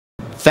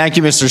Thank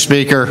you, Mr.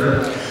 Speaker.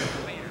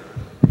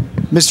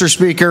 Mr.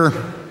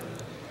 Speaker,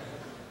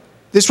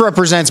 this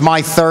represents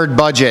my third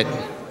budget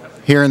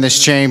here in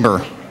this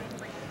chamber.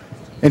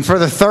 And for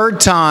the third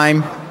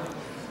time,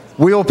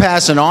 we will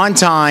pass an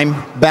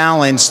on-time,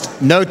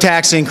 balanced, no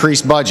tax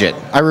increase budget.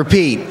 I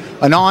repeat,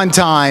 an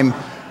on-time,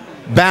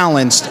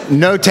 balanced,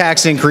 no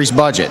tax increase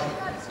budget.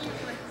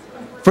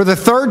 For the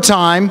third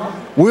time,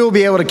 we will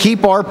be able to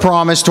keep our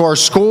promise to our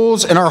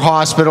schools and our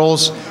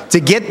hospitals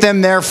to get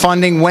them their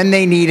funding when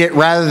they need it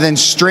rather than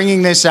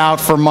stringing this out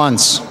for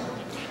months.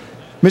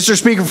 Mr.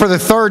 Speaker, for the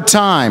third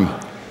time,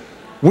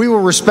 we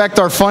will respect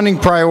our funding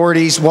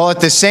priorities while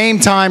at the same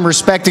time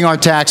respecting our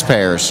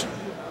taxpayers.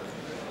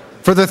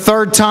 For the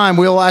third time,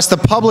 we will ask the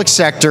public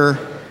sector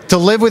to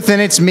live within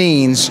its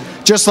means,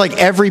 just like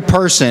every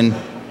person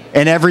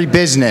and every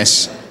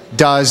business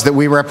does that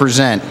we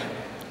represent.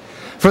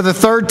 For the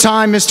third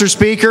time, Mr.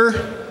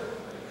 Speaker,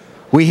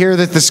 we hear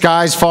that the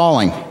sky's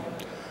falling.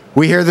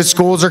 We hear that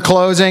schools are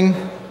closing.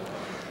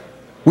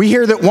 We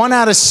hear that 1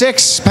 out of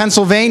 6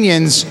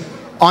 Pennsylvanians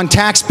on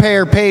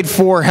taxpayer paid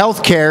for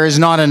health care is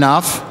not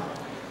enough.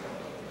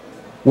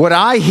 What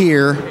I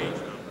hear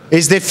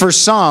is that for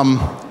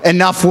some,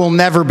 enough will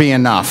never be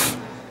enough.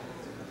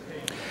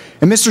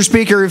 And Mr.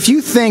 Speaker, if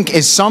you think,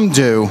 as some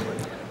do,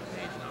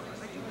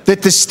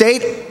 that the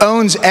state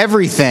owns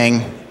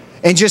everything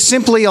and just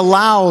simply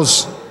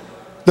allows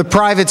the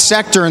private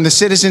sector and the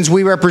citizens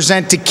we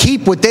represent to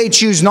keep what they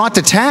choose not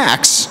to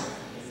tax,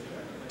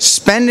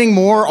 spending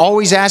more,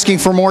 always asking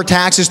for more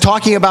taxes,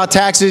 talking about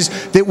taxes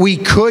that we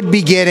could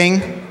be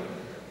getting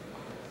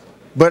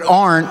but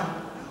aren't,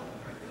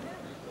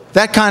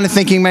 that kind of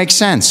thinking makes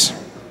sense.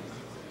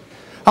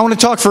 I want to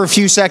talk for a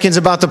few seconds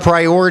about the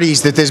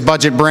priorities that this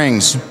budget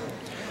brings.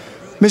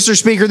 Mr.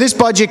 Speaker, this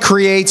budget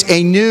creates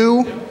a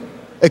new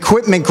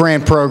equipment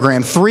grant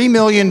program, $3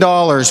 million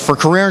for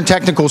career and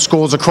technical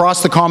schools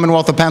across the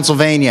Commonwealth of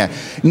Pennsylvania.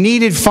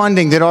 Needed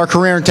funding that our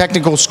career and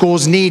technical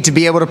schools need to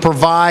be able to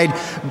provide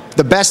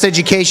the best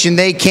education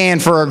they can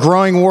for a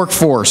growing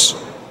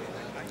workforce.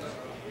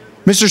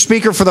 Mr.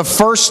 Speaker, for the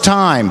first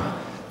time,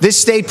 this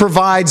state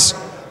provides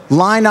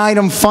line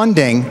item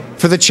funding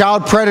for the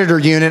Child Predator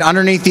Unit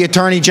underneath the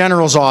Attorney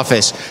General's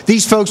office.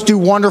 These folks do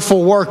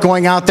wonderful work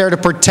going out there to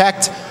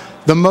protect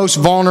the most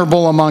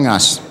vulnerable among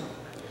us.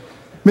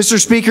 Mr.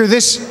 Speaker,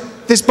 this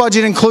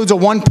budget includes a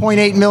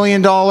 $1.8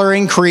 million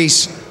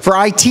increase for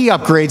IT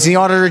upgrades in the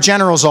Auditor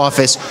General's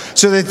office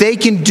so that they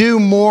can do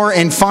more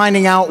in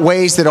finding out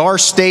ways that our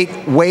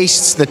state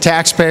wastes the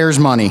taxpayers'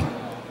 money.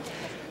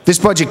 This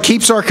budget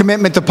keeps our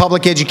commitment to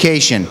public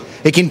education.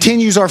 It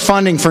continues our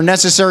funding for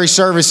necessary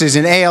services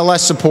in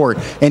ALS support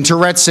and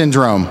Tourette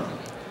syndrome.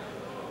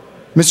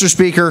 Mr.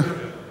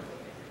 Speaker,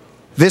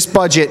 this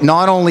budget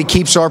not only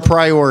keeps our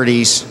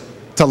priorities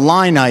to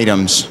line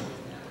items,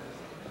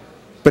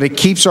 but it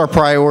keeps our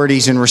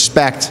priorities in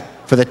respect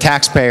for the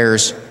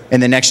taxpayers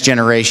and the next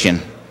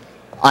generation.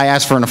 I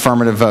ask for an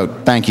affirmative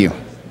vote. Thank you.